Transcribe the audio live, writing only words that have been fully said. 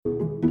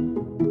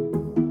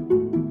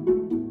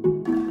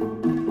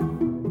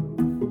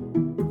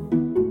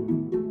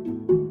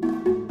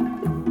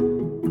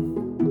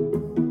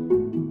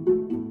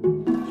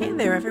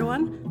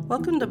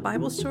Welcome to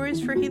Bible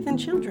Stories for Heathen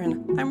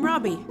Children. I'm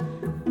Robbie.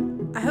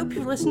 I hope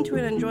you've listened to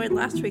and enjoyed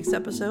last week's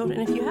episode,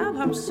 and if you have,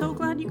 I'm so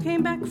glad you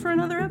came back for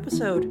another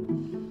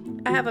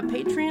episode. I have a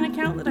Patreon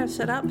account that I've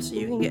set up so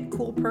you can get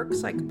cool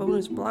perks like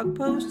bonus blog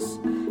posts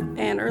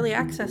and early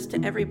access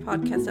to every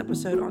podcast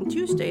episode on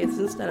Tuesdays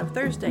instead of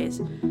Thursdays,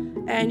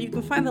 and you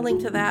can find the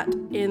link to that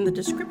in the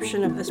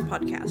description of this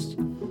podcast.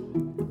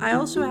 I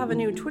also have a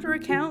new Twitter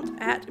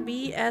account at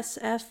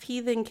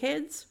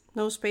BSFHeathenKids.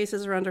 No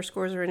spaces or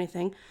underscores or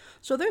anything.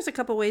 So there's a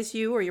couple ways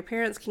you or your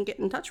parents can get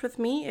in touch with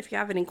me if you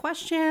have any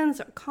questions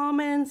or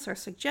comments or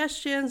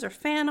suggestions or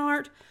fan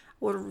art. I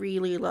would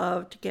really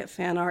love to get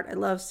fan art. I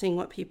love seeing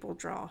what people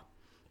draw.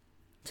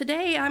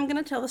 Today I'm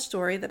going to tell a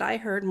story that I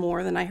heard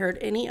more than I heard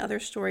any other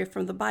story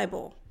from the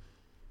Bible.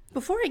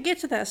 Before I get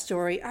to that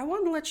story, I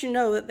want to let you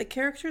know that the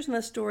characters in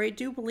the story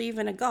do believe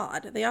in a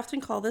God. They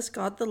often call this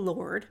God the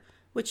Lord,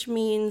 which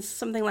means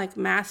something like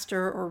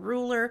master or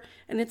ruler,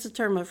 and it's a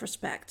term of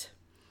respect.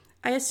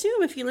 I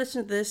assume if you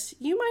listen to this,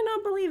 you might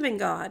not believe in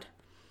God.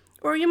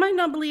 Or you might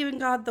not believe in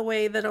God the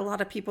way that a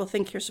lot of people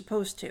think you're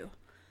supposed to.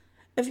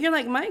 If you're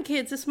like my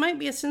kids, this might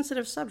be a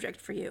sensitive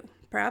subject for you.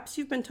 Perhaps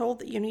you've been told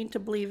that you need to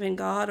believe in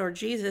God or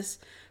Jesus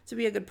to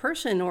be a good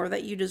person, or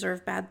that you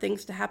deserve bad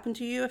things to happen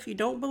to you if you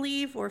don't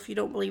believe, or if you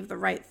don't believe the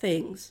right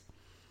things.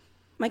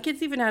 My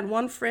kids even had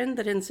one friend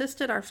that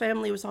insisted our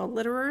family was all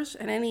litterers,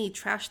 and any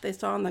trash they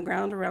saw on the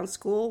ground around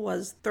school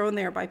was thrown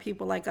there by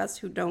people like us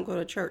who don't go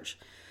to church.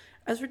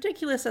 As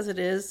ridiculous as it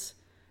is,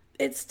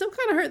 it still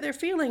kind of hurt their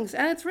feelings,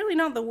 and it's really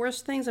not the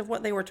worst things of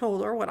what they were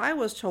told or what I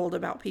was told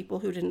about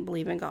people who didn't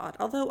believe in God.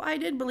 Although I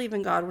did believe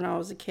in God when I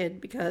was a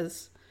kid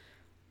because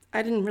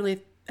I didn't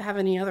really have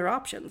any other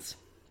options.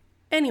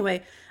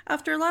 Anyway,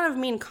 after a lot of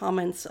mean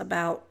comments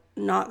about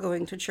not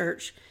going to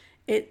church,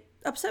 it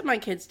upset my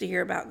kids to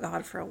hear about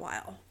God for a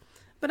while.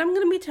 But I'm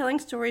going to be telling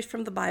stories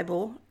from the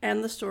Bible,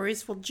 and the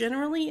stories will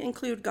generally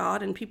include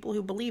God and people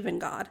who believe in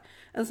God,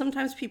 and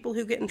sometimes people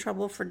who get in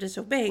trouble for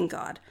disobeying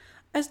God.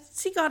 I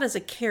see God as a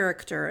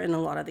character in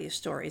a lot of these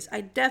stories.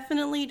 I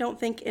definitely don't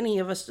think any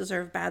of us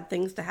deserve bad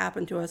things to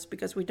happen to us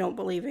because we don't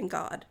believe in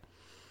God.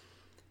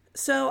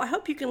 So I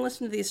hope you can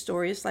listen to these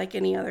stories like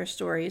any other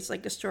stories,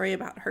 like a story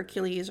about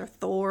Hercules or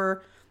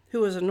Thor, who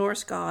was a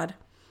Norse god,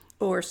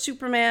 or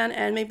Superman,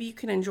 and maybe you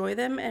can enjoy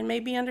them and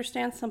maybe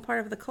understand some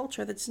part of the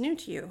culture that's new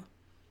to you.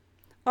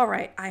 All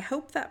right, I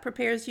hope that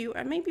prepares you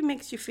and maybe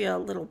makes you feel a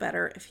little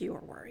better if you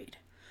are worried.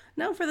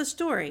 Now for the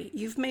story.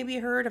 You've maybe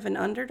heard of an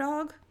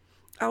underdog?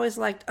 I always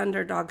liked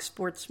underdog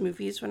sports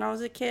movies when I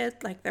was a kid.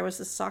 Like there was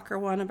this soccer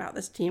one about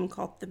this team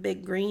called the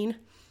Big Green.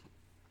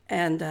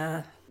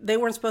 And they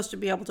weren't supposed to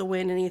be able to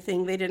win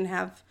anything. They didn't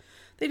have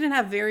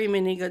very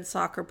many good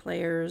soccer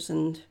players,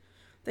 and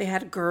they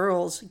had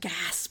girls.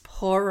 Gasp,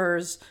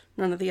 horrors.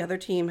 None of the other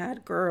team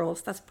had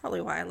girls. That's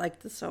probably why I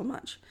liked it so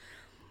much.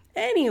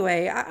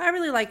 Anyway, I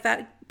really like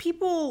that.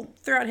 People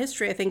throughout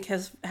history, I think,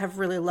 have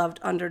really loved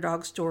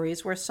underdog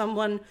stories where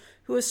someone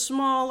who is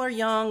small or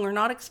young or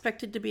not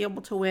expected to be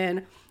able to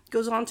win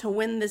goes on to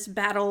win this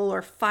battle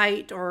or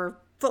fight or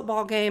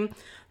football game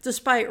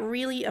despite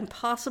really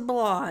impossible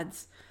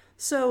odds.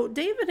 So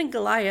David and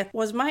Goliath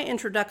was my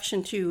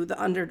introduction to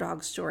the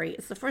underdog story.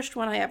 It's the first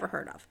one I ever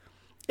heard of.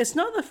 It's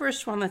not the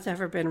first one that's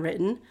ever been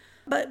written,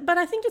 but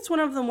I think it's one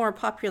of the more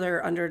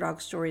popular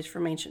underdog stories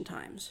from ancient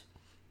times.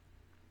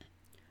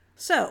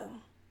 So,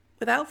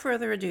 without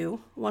further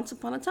ado, once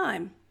upon a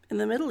time, in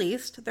the Middle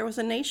East, there was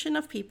a nation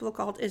of people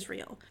called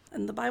Israel,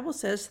 and the Bible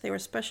says they were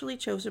specially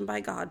chosen by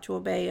God to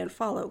obey and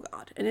follow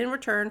God, and in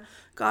return,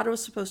 God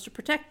was supposed to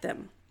protect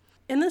them.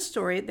 In this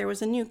story, there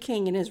was a new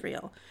king in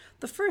Israel,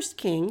 the first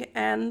king,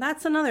 and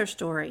that's another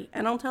story,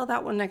 and I'll tell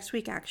that one next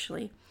week,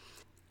 actually.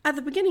 At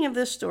the beginning of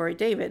this story,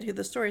 David, who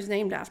the story is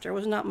named after,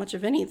 was not much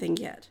of anything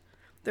yet.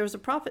 There was a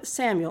prophet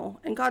Samuel,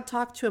 and God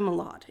talked to him a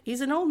lot.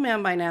 He's an old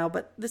man by now,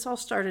 but this all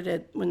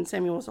started when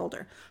Samuel was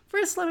older.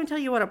 First, let me tell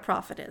you what a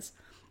prophet is.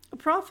 A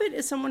prophet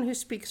is someone who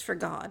speaks for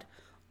God.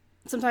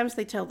 Sometimes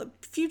they tell the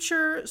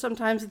future,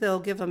 sometimes they'll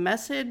give a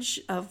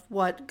message of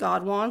what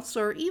God wants,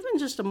 or even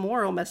just a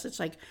moral message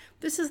like,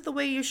 this is the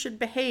way you should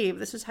behave,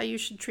 this is how you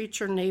should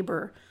treat your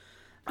neighbor.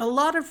 A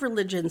lot of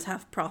religions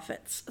have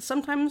prophets.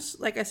 Sometimes,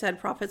 like I said,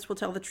 prophets will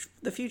tell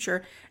the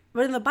future,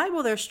 but in the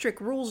Bible, there are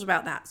strict rules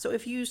about that. So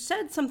if you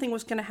said something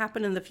was going to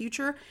happen in the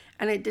future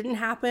and it didn't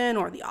happen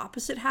or the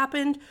opposite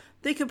happened,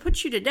 they could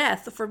put you to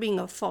death for being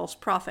a false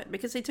prophet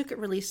because they took it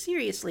really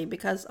seriously,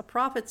 because a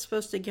prophet's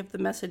supposed to give the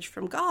message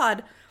from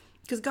God,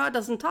 because God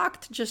doesn't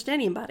talk to just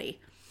anybody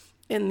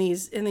in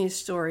these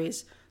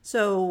stories.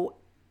 So,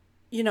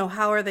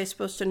 how are they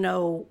supposed to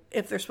know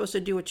if they're supposed to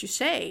do what you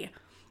say?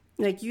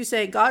 Like you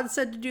say, God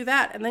said to do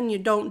that, and then you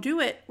don't do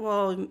it,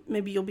 well,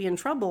 maybe you'll be in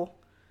trouble.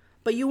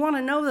 But you want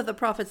to know that the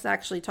prophet's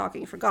actually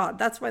talking for God.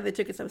 That's why they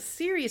took it so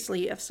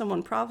seriously if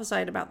someone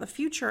prophesied about the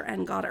future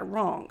and got it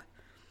wrong.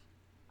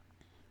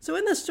 So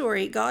in this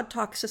story, God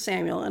talks to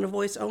Samuel in a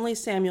voice only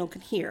Samuel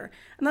can hear.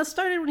 And that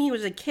started when he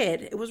was a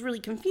kid. It was really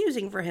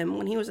confusing for him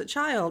when he was a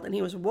child, and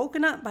he was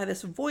woken up by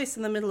this voice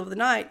in the middle of the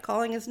night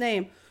calling his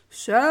name,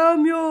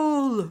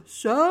 Samuel,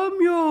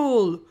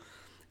 Samuel.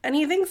 And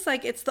he thinks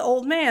like it's the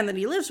old man that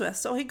he lives with.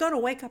 So he'd go to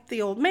wake up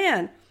the old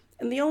man.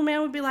 And the old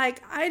man would be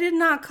like, I did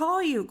not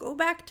call you. Go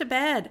back to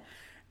bed.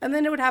 And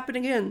then it would happen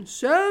again.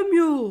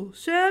 Samuel,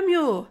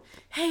 Samuel.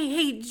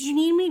 Hey, did you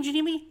need me? Did you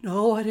need me?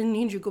 No, I didn't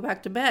need you. Go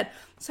back to bed.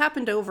 This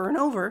happened over and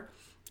over.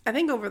 I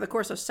think over the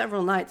course of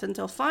several nights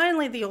until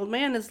finally the old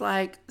man is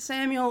like,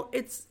 Samuel,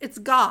 it's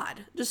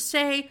God. Just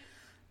say,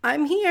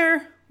 I'm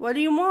here. What do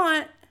you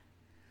want?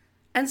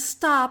 And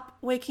stop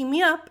waking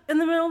me up in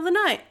the middle of the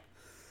night.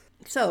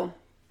 So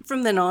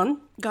from then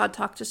on, God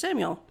talked to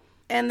Samuel.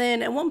 And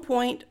then at one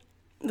point,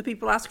 the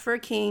people ask for a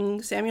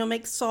king. Samuel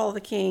makes Saul the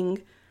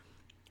king.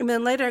 And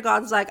then later,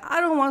 God's like,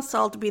 I don't want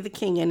Saul to be the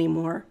king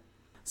anymore.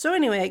 So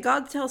anyway,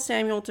 God tells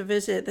Samuel to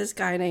visit this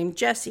guy named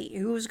Jesse,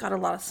 who's got a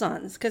lot of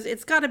sons. Because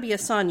it's got to be a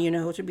son,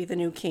 to be the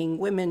new king.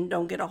 Women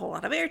don't get a whole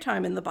lot of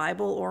airtime in the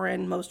Bible or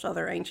in most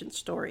other ancient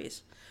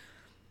stories.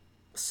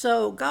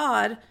 So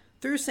God,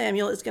 through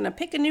Samuel, is going to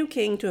pick a new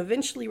king to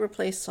eventually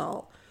replace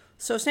Saul.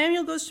 So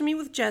Samuel goes to meet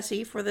with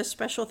Jesse for this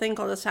special thing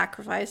called a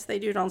sacrifice. They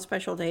do it on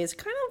special days,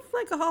 kind of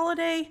like a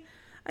holiday,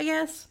 I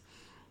guess.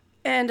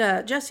 And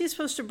Jesse is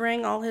supposed to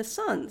bring all his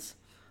sons.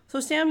 So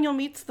Samuel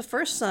meets the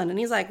first son, and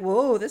he's like,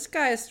 whoa, this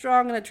guy is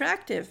strong and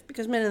attractive,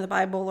 because men in the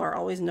Bible are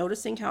always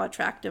noticing how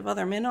attractive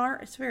other men are.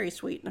 It's very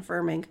sweet and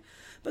affirming.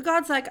 But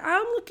God's like,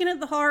 I'm looking at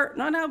the heart,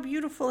 not how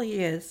beautiful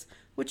he is,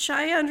 which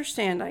I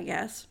understand, I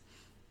guess.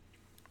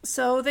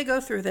 So they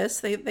go through this.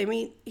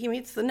 He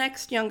meets the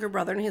next younger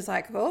brother, and he's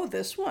like, oh,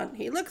 this one,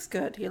 he looks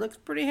good. He looks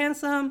pretty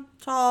handsome,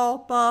 tall,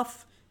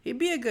 buff. He'd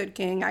be a good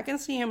king. I can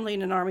see him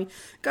leading an army.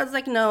 God's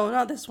like, no,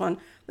 not this one.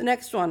 The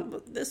next one.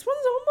 This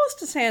one's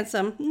almost as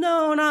handsome.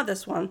 No, not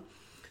this one.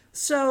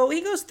 So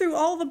he goes through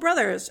all the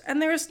brothers, and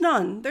there's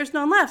none. There's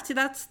none left. See,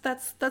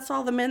 that's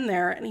all the men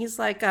there. And he's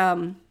like,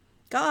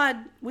 God,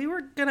 we were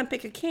going to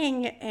pick a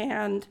king,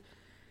 and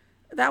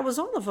that was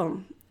all of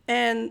them.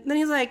 And then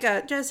he's like,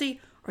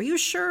 Jesse, are you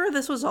sure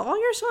this was all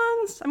your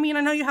sons? I mean,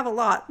 I know you have a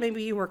lot.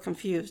 Maybe you were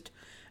confused.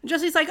 And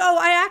Jesse's like, oh,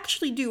 I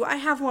actually do. I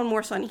have one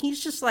more son.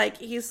 He's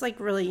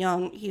really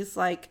young. He's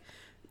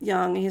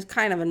young. He's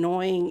kind of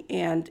annoying,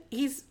 and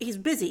he's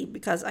busy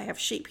because I have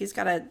sheep. He's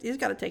got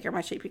to take care of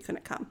my sheep. He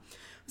couldn't come.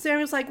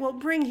 Samuel's like, well,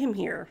 bring him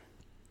here.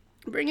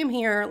 Bring him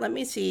here. Let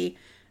me see.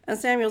 And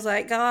Samuel's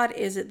like, God,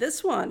 is it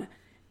this one?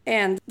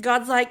 And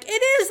God's like,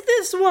 it is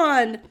this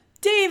one.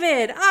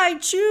 David, I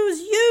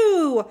choose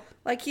you.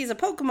 Like he's a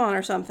Pokemon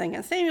or something.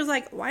 And Samuel's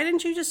like, why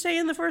didn't you just say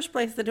in the first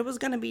place that it was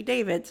going to be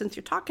David? Since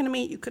you're talking to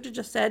me, you could have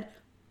just said,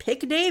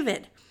 pick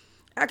David.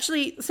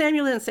 Actually,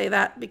 Samuel didn't say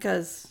that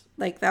because,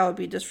 that would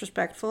be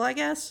disrespectful, I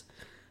guess.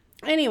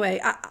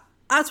 Anyway,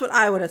 that's what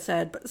I would have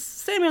said. But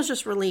Samuel's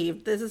just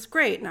relieved. This is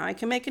great. Now I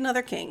can make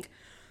another king.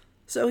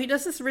 So he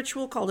does this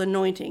ritual called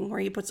anointing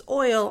where he puts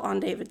oil on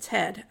David's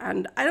head.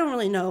 And I don't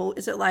really know,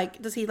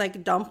 does he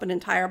dump an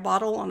entire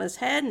bottle on his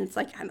head and it's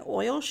like an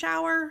oil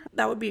shower?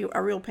 That would be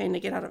a real pain to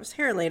get out of his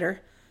hair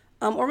later.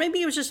 Or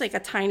maybe it was just a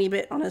tiny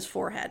bit on his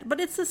forehead. But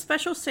it's a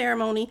special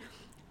ceremony.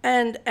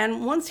 And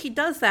once he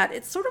does that,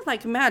 it's sort of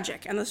like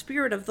magic. And the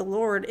Spirit of the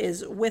Lord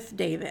is with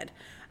David.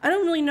 I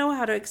don't really know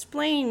how to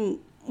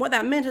explain what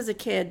that meant as a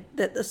kid,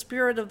 that the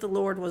Spirit of the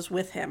Lord was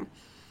with him.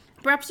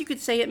 Perhaps you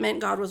could say it meant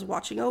God was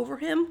watching over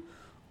him.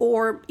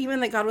 Or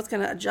even that God was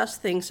going to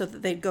adjust things so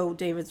that they'd go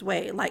David's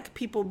way. Like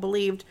people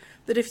believed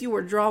that if you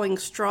were drawing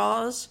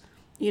straws,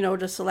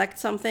 to select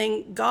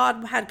something,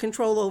 God had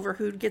control over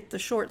who'd get the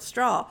short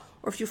straw.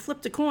 Or if you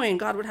flipped a coin,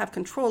 God would have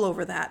control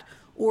over that.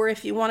 Or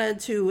if you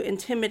wanted to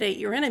intimidate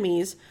your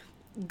enemies,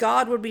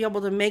 God would be able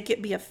to make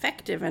it be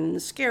effective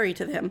and scary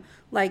to them.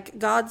 Like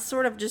God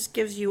sort of just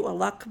gives you a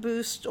luck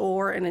boost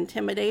or an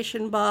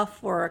intimidation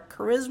buff or a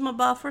charisma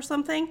buff or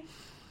something.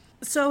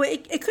 So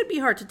it could be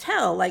hard to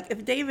tell.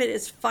 If David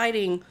is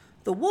fighting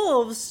the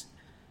wolves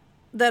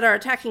that are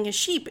attacking his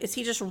sheep, is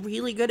he just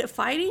really good at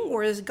fighting?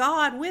 Or is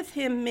God with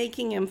him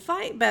making him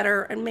fight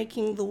better and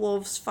making the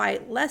wolves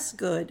fight less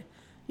good?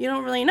 You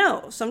don't really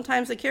know.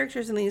 Sometimes the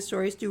characters in these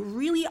stories do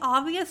really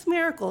obvious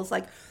miracles,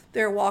 like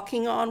they're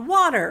walking on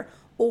water,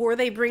 or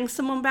they bring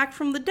someone back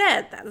from the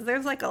dead.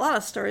 There's a lot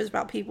of stories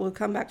about people who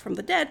come back from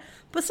the dead,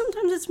 but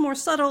sometimes it's more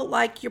subtle,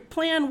 like your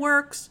plan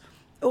works,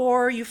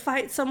 or you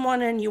fight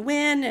someone and you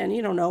win, and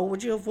you don't know,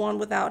 would you have won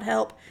without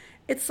help?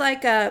 It's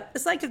like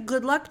a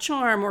good luck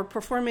charm or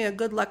performing a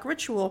good luck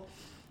ritual.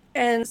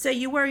 And say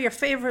you wear your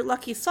favorite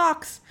lucky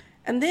socks,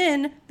 and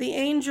then the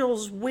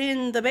Angels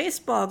win the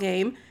baseball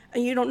game,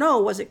 and you don't know,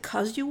 was it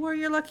because you wore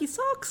your lucky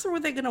socks, or were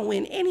they going to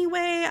win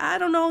anyway? I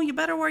don't know. You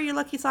better wear your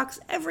lucky socks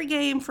every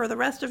game for the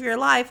rest of your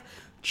life,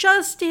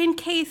 just in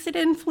case it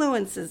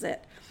influences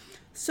it.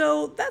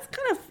 So that's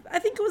I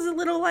think it was a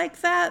little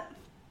like that.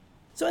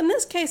 So in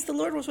this case, the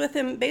Lord was with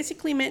him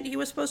basically meant he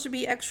was supposed to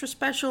be extra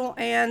special,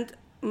 and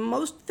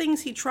most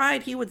things he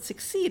tried he would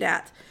succeed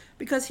at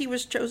because he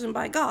was chosen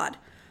by God.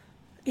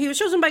 He was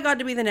chosen by God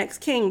to be the next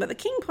king, but the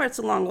king part's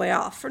a long way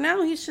off. For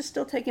now, he's just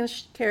still taking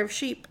care of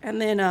sheep,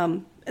 and then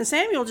and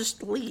Samuel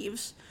just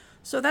leaves.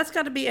 So that's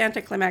got to be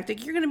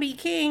anticlimactic. You're going to be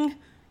king.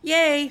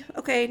 Yay.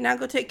 Okay, now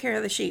go take care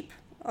of the sheep.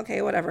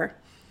 Okay, whatever.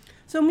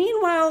 So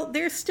meanwhile,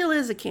 there still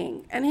is a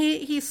king, and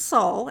he's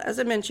Saul, as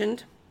I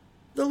mentioned.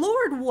 The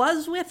Lord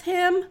was with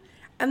him,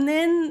 and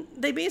then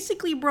they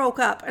basically broke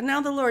up, and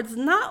now the Lord's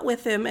not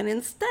with him, and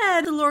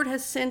instead the Lord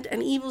has sent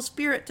an evil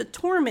spirit to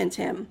torment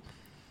him.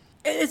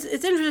 It's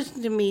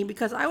interesting to me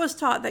because I was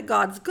taught that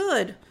God's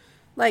good.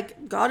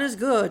 Like, God is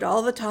good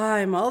all the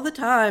time,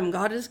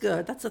 God is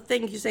good. That's a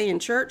thing you say in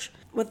church.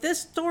 But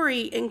this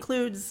story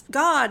includes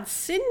God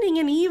sending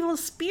an evil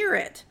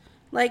spirit.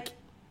 Like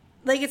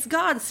it's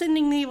God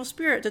sending the evil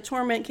spirit to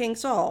torment King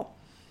Saul.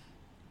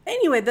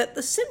 Anyway,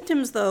 the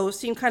symptoms, though,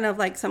 seem kind of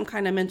like some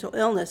kind of mental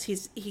illness.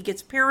 He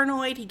gets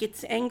paranoid, he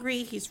gets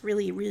angry, he's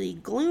really, really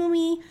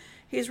gloomy,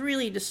 he's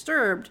really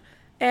disturbed.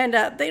 And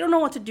they don't know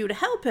what to do to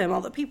help him,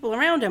 all the people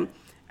around him.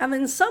 And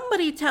then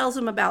somebody tells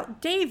him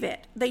about David.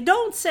 They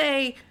don't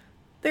say,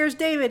 there's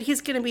David,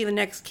 he's going to be the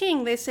next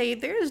king. They say,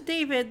 there's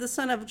David, the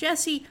son of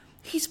Jesse.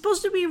 He's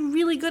supposed to be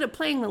really good at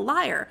playing the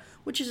lyre,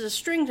 which is a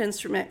stringed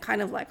instrument,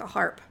 kind of like a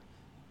harp.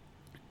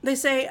 They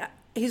say,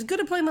 he's good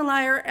at playing the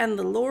lyre, and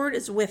the Lord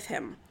is with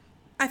him.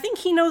 I think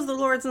he knows the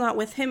Lord's not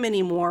with him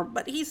anymore,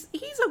 but he's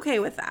okay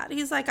with that.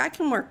 He's like, I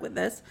can work with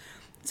this.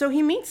 So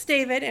he meets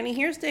David, and he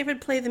hears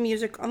David play the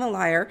music on the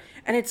lyre,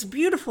 and it's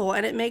beautiful,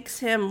 and it makes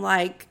him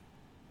like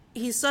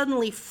he's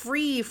suddenly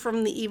free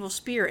from the evil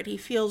spirit. He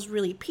feels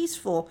really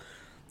peaceful,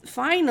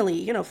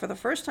 finally, for the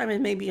first time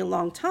in maybe a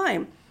long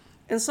time.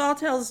 And Saul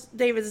tells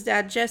David's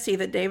dad, Jesse,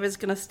 that David's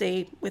going to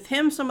stay with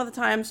him some of the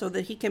time so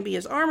that he can be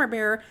his armor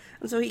bearer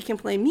and so he can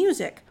play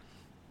music.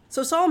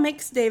 So Saul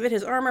makes David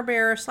his armor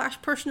bearer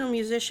 / personal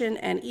musician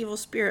and evil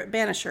spirit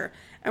banisher.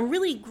 And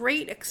really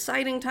great,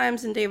 exciting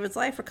times in David's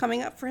life are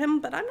coming up for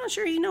him, but I'm not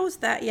sure he knows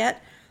that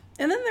yet.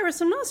 And then there are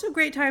some not so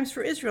great times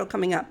for Israel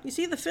coming up. You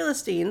see, the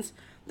Philistines,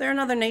 they're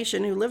another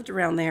nation who lived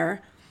around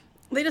there.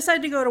 They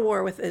decided to go to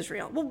war with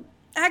Israel. Well,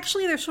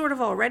 actually, they're sort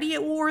of already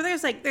at war.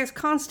 There's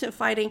constant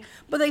fighting,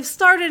 but they've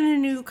started a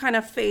new kind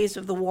of phase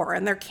of the war,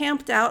 and they're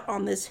camped out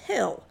on this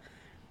hill.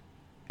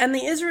 And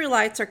the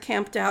Israelites are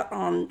camped out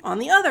on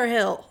the other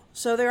hill.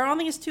 So they're on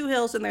these two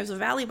hills, and there's a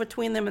valley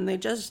between them, and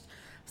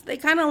they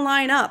kind of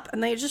line up,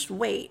 and they just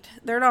wait.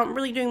 They're not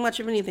really doing much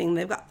of anything.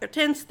 They've got their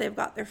tents, they've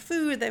got their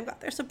food, they've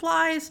got their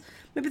supplies,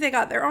 maybe they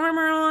got their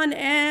armor on,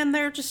 and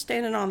they're just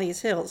standing on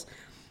these hills.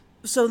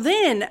 So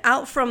then,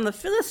 out from the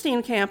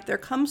Philistine camp, there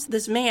comes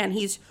this man.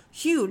 He's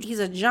huge. He's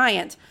a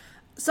giant.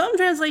 Some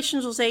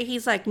translations will say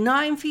he's like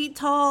 9 feet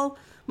tall.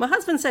 My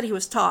husband said he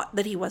was taught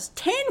that he was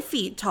 10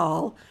 feet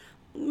tall.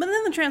 But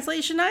then the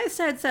translation I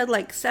said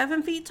like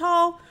 7 feet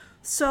tall.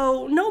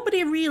 So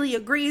nobody really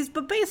agrees,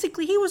 but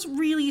basically he was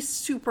really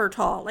super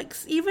tall. Like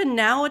even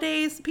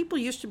nowadays, people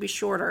used to be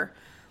shorter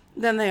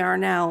than they are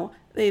now.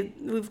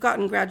 We've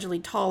gotten gradually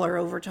taller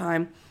over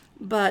time.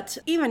 But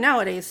even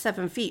nowadays,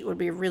 7 feet would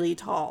be really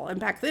tall. And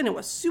back then it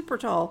was super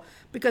tall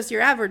because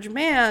your average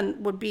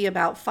man would be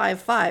about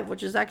 5'5",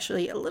 which is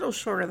actually a little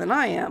shorter than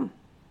I am.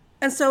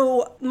 And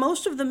so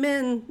most of the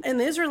men in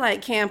the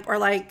Israelite camp are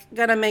like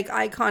gonna make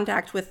eye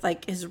contact with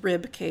like his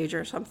rib cage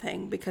or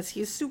something because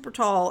he's super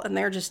tall and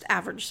they're just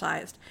average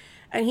sized.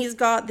 And he's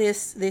got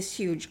this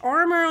huge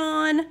armor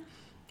on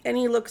and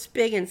he looks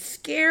big and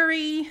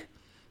scary.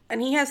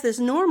 And he has this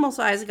normal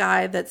sized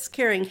guy that's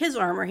carrying his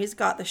armor. He's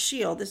got the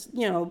shield.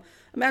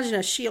 Imagine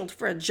a shield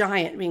for a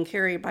giant being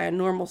carried by a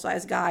normal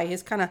sized guy.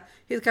 He's kind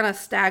of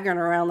staggering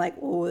around like,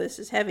 oh, this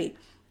is heavy.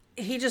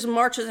 He just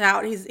marches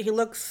out. He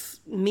looks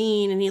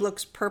mean and he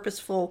looks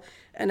purposeful,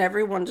 and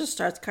everyone just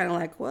starts kind of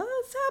like,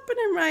 what's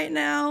happening right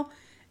now?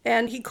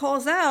 And he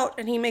calls out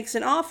and he makes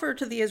an offer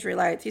to the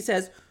Israelites. He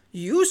says,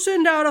 you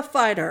send out a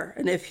fighter,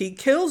 and if he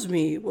kills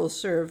me, we'll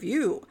serve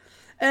you.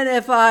 And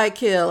if I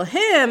kill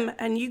him,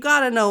 and you got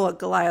to know what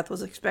Goliath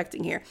was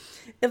expecting here.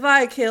 If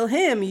I kill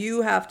him,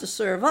 you have to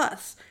serve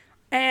us.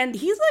 And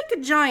he's like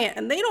a giant,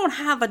 and they don't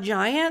have a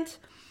giant,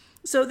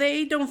 so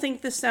they don't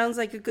think this sounds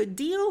like a good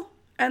deal.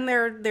 And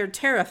they're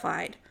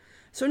terrified.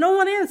 So no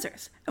one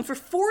answers. And for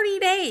 40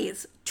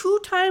 days, 2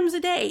 times a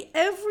day,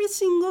 every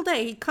single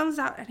day, he comes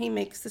out and he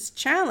makes this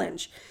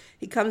challenge.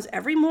 He comes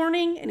every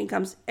morning and he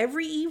comes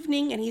every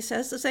evening and he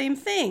says the same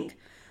thing.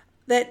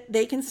 That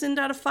they can send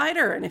out a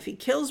fighter. And if he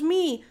kills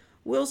me,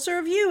 we'll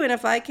serve you. And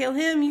if I kill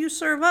him, you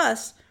serve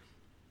us.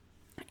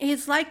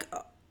 It's like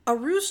a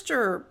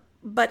rooster,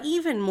 but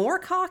even more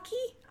cocky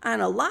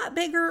and a lot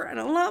bigger and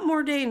a lot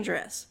more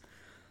dangerous.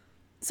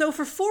 So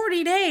for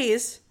 40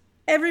 days...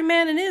 every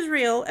man in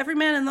Israel, every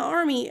man in the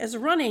army is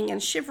running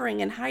and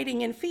shivering and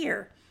hiding in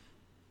fear.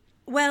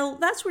 Well,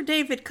 that's where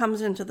David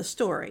comes into the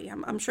story.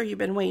 I'm sure you've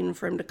been waiting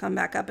for him to come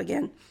back up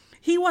again.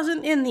 He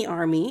wasn't in the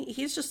army.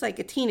 He's just like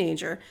a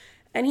teenager.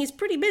 And he's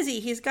pretty busy.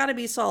 He's got to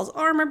be Saul's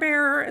armor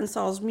bearer and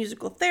Saul's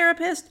musical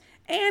therapist.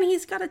 And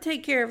he's got to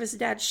take care of his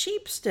dad's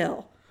sheep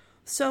still.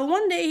 So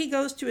one day he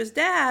goes to his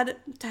dad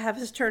to have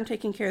his turn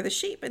taking care of the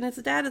sheep. And his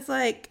dad is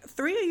like,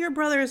 3 of your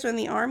brothers are in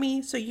the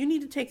army, so you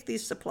need to take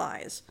these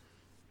supplies.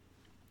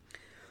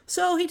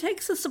 So he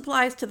takes the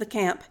supplies to the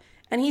camp,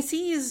 and he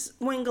sees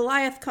when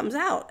Goliath comes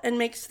out and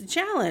makes the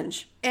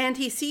challenge. And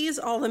he sees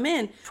all the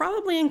men,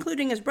 probably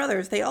including his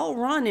brothers. They all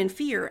run in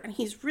fear, and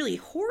he's really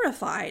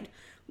horrified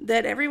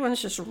that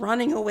everyone's just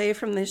running away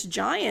from this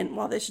giant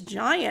while this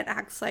giant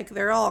acts like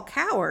they're all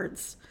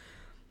cowards.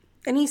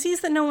 And he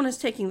sees that no one is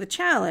taking the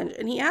challenge,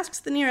 and he asks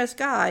the nearest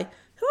guy,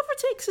 whoever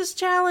takes this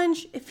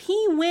challenge, if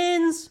he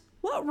wins,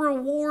 what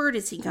reward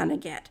is he gonna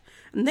get?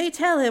 And they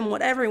tell him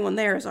what everyone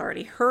there has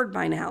already heard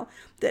by now,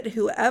 that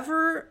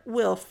whoever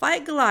will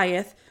fight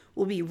Goliath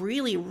will be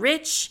really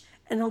rich,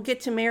 and he'll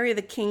get to marry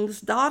the king's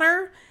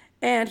daughter,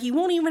 and he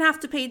won't even have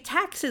to pay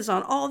taxes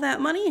on all that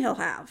money he'll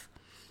have.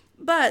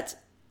 But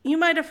you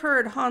might have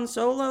heard Han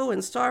Solo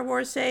in Star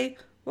Wars say,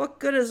 what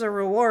good is a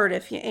reward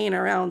if you ain't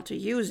around to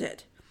use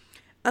it?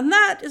 And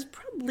that is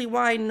probably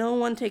why no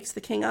one takes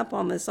the king up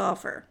on this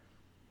offer.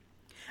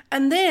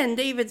 And then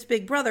David's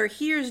big brother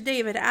hears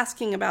David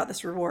asking about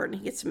this reward, and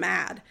he gets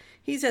mad.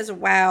 He says,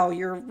 wow,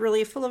 you're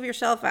really full of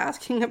yourself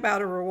asking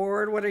about a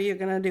reward. What are you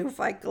going to do,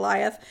 fight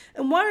Goliath?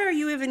 And why are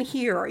you even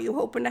here? Are you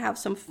hoping to have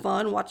some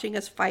fun watching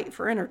us fight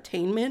for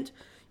entertainment?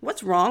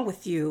 What's wrong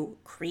with you,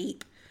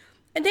 creep?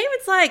 And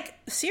David's like,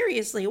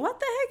 seriously,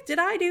 what the heck did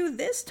I do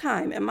this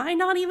time? Am I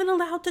not even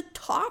allowed to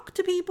talk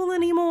to people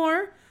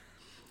anymore?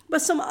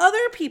 But some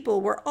other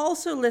people were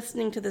also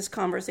listening to this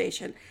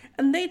conversation,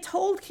 and they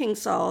told King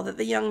Saul that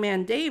the young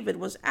man David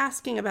was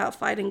asking about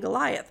fighting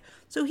Goliath.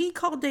 So he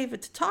called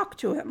David to talk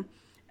to him.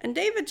 And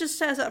David just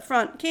says up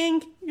front,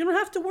 King, you don't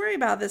have to worry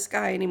about this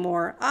guy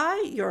anymore.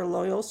 I, your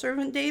loyal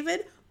servant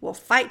David, will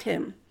fight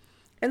him.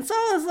 And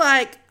Saul is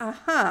like,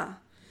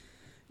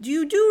 Do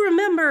you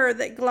remember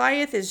that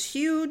Goliath is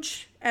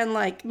huge and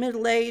like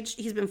middle-aged?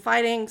 He's been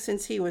fighting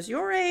since he was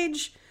your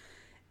age.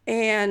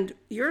 And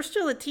you're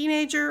still a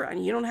teenager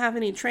and you don't have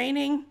any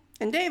training.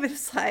 And David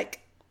is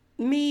like,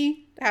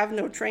 me have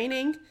no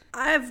training?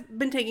 I've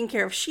been taking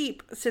care of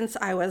sheep since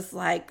I was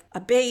like a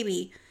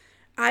baby.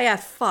 I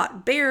have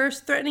fought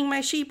bears threatening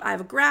my sheep.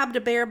 I've grabbed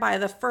a bear by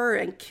the fur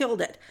and killed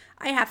it.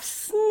 I have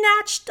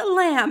snatched a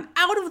lamb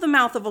out of the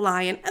mouth of a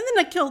lion, and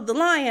then I killed the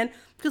lion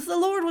because the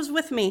Lord was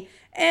with me.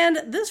 And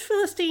this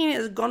Philistine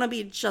is going to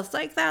be just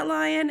like that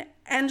lion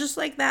and just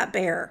like that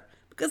bear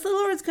because the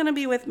Lord's going to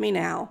be with me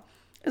now.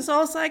 And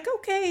Saul's like,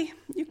 okay,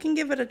 you can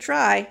give it a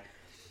try.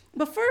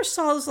 But first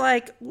Saul's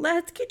like,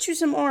 let's get you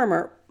some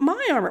armor.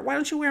 My armor. Why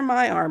don't you wear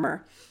my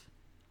armor?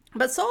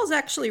 But Saul's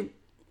actually,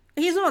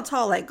 he's not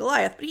tall like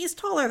Goliath, but he's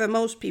taller than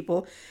most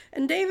people.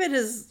 And David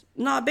is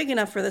not big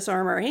enough for this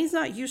armor. He's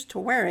not used to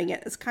wearing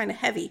it. It's kind of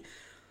heavy.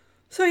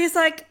 So he's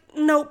like,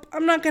 nope,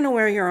 I'm not going to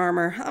wear your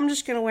armor. I'm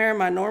just going to wear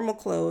my normal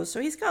clothes.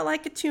 So he's got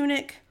like a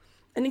tunic.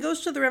 And he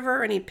goes to the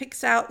river and he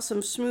picks out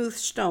some smooth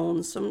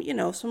stones, some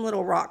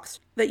little rocks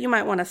that you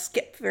might want to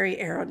skip, very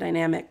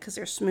aerodynamic because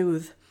they're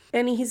smooth.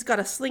 And he's got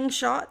a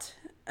slingshot,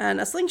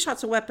 and a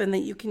slingshot's a weapon that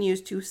you can use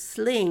to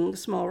sling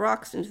small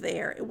rocks into the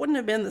air. It wouldn't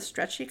have been the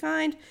stretchy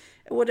kind.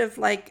 It would have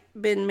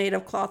been made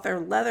of cloth or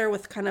leather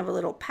with kind of a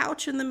little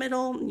pouch in the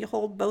middle. And you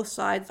hold both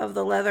sides of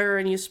the leather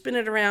and you spin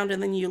it around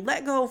and then you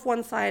let go of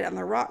one side and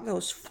the rock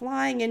goes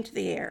flying into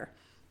the air.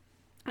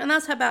 And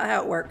that's about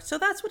how it works. So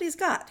that's what he's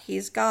got.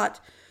 He's got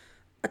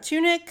a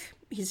tunic,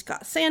 he's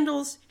got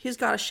sandals, he's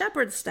got a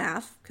shepherd's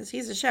staff, because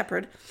he's a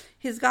shepherd.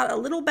 He's got a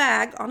little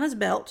bag on his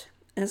belt,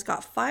 and it's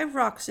got 5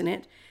 rocks in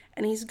it,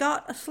 and he's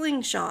got a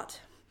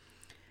slingshot.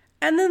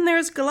 And then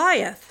there's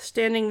Goliath,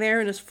 standing there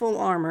in his full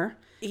armor.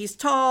 He's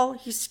tall,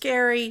 he's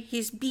scary,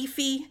 he's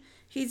beefy,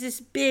 he's this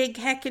big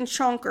heckin'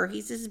 chonker,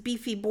 he's this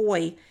beefy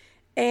boy.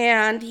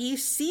 And he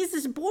sees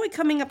this boy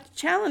coming up to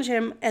challenge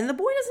him, and the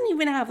boy doesn't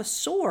even have a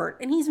sword,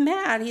 and he's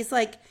mad.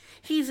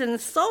 He's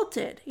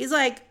insulted. He's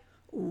like,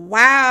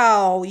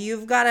 wow,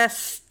 you've got a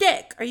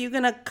stick. Are you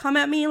going to come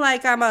at me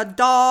like I'm a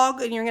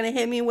dog and you're going to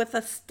hit me with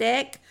a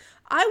stick?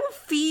 I will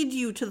feed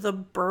you to the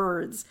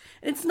birds.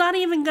 And it's not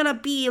even going to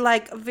be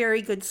like a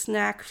very good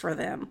snack for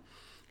them.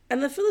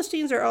 And the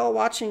Philistines are all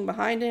watching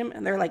behind him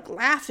and they're like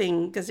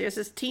laughing because there's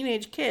this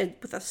teenage kid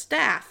with a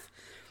staff.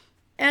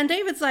 And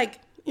David's like,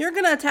 you're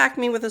going to attack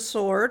me with a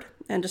sword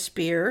and a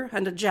spear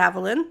and a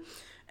javelin.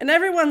 And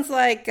everyone's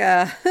like,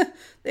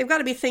 they've got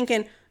to be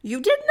thinking, you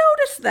did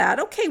notice that.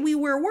 Okay, we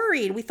were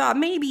worried. We thought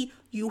maybe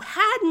you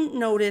hadn't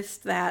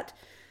noticed that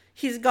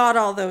he's got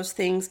all those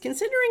things,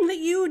 considering that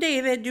you,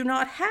 David, do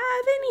not have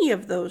any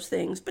of those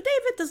things. But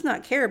David does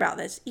not care about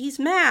this. He's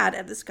mad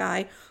at this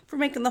guy for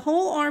making the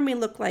whole army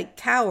look like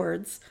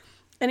cowards.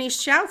 And he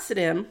shouts at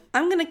him,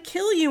 I'm going to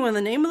kill you in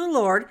the name of the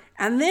Lord,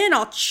 and then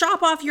I'll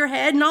chop off your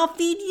head and I'll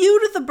feed you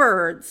to the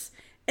birds.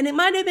 And it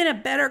might have been a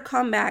better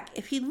comeback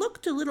if he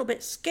looked a little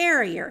bit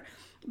scarier.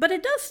 But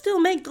it does still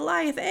make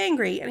Goliath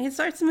angry, and he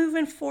starts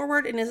moving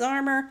forward in his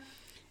armor,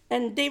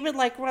 and David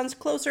runs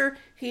closer.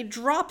 He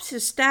drops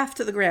his staff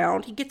to the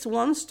ground. He gets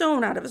 1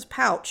 stone out of his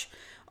pouch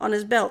on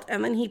his belt,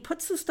 and then he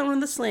puts the stone in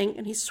the sling,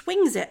 and he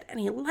swings it, and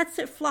he lets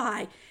it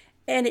fly,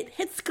 and it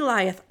hits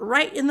Goliath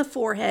right in the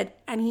forehead,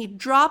 and he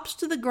drops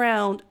to the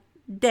ground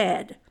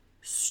dead.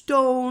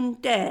 Stone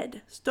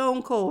dead.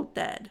 Stone cold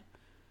dead.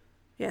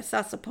 Yes,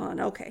 that's a pun.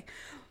 Okay.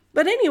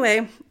 But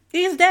anyway,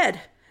 he's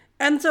dead.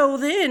 And so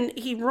then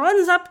he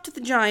runs up to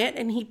the giant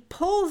and he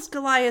pulls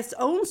Goliath's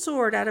own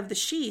sword out of the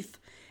sheath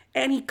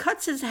and he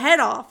cuts his head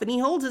off and he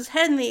holds his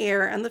head in the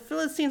air. And the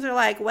Philistines are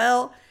like,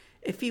 well,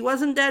 If he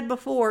wasn't dead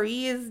before,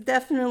 he is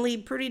definitely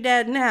pretty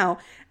dead now.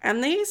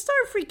 And they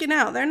start freaking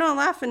out. They're not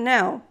laughing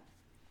now.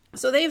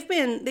 So they've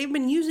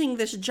been using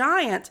this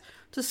giant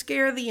to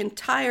scare the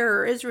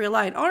entire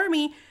Israelite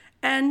army,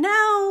 and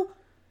now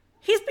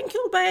he's been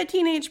killed by a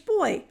teenage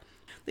boy.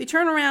 They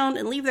turn around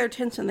and leave their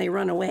tents and they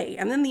run away.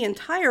 And then the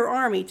entire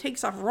army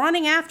takes off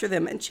running after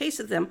them and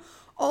chases them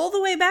all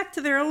the way back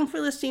to their own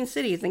Philistine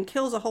cities and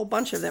kills a whole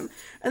bunch of them.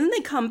 And then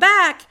they come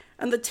back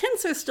and the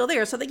tents are still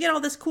there. So they get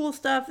all this cool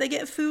stuff. They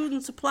get food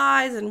and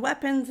supplies and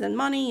weapons and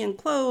money and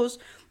clothes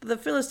that the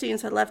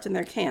Philistines had left in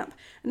their camp.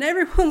 And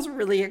everyone's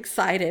really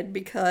excited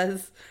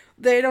because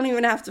they don't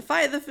even have to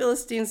fight the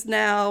Philistines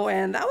now.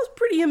 And that was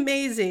pretty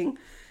amazing.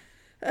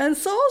 And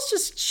Saul's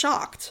just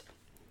shocked.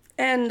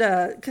 And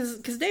because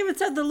David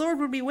said the Lord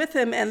would be with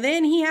him, and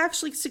then he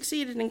actually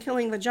succeeded in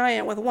killing the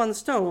giant with one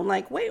stone.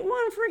 Like, wait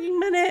one freaking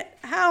minute,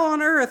 how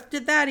on earth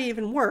did that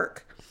even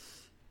work?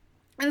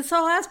 And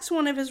Saul asks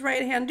one of his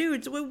right-hand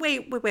dudes,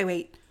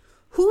 wait,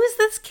 who is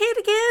this kid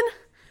again?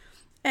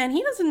 And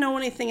he doesn't know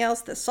anything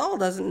else that Saul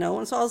doesn't know.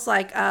 And Saul's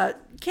like,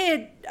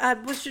 kid,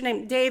 what's your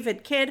name?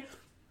 David, kid,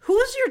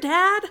 who's your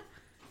dad?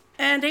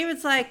 And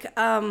David's like,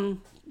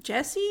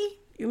 Jesse,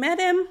 you met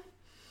him?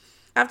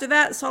 After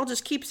that, Saul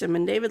just keeps him,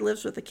 and David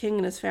lives with the king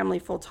and his family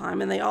full time,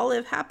 and they all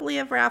live happily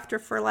ever after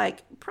for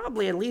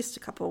probably at least a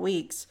couple of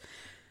weeks.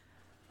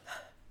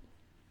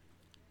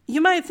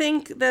 You might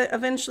think that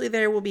eventually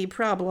there will be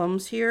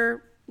problems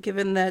here,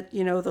 given that,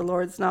 the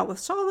Lord's not with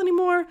Saul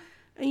anymore,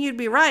 and you'd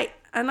be right,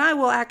 and I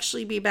will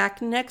actually be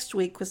back next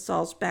week with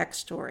Saul's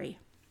backstory,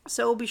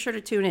 so be sure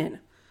to tune in.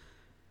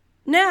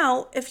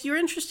 Now, if you're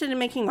interested in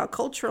making a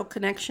cultural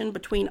connection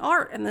between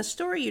art and the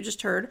story you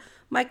just heard,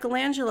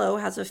 Michelangelo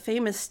has a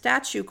famous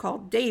statue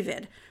called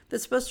David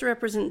that's supposed to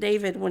represent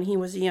David when he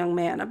was a young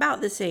man,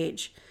 about this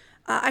age.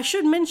 I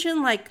should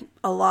mention,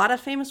 a lot of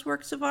famous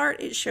works of art,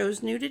 it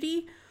shows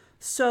nudity,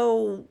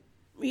 so,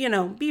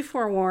 be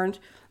forewarned.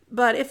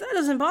 But if that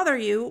doesn't bother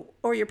you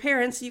or your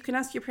parents, you can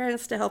ask your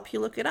parents to help you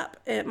look it up.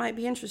 It might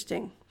be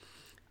interesting.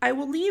 I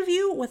will leave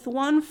you with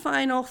one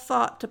final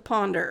thought to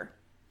ponder.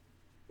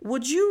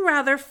 Would you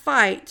rather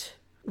fight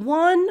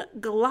one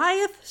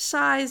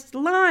Goliath-sized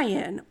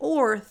lion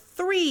or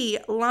 3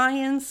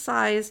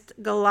 lion-sized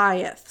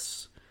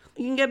Goliaths?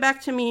 You can get back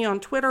to me on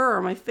Twitter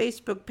or my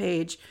Facebook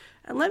page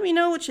and let me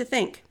know what you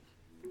think.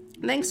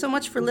 Thanks so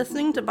much for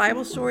listening to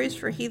Bible Stories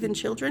for Heathen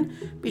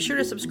Children. Be sure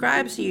to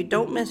subscribe so you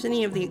don't miss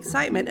any of the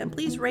excitement, and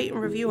please rate and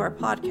review our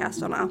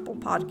podcast on Apple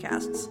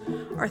Podcasts.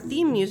 Our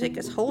theme music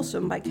is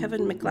Wholesome by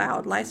Kevin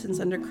MacLeod,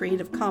 licensed under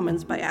Creative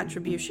Commons by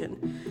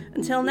Attribution.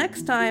 Until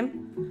next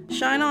time,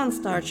 shine on,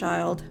 Star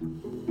Child.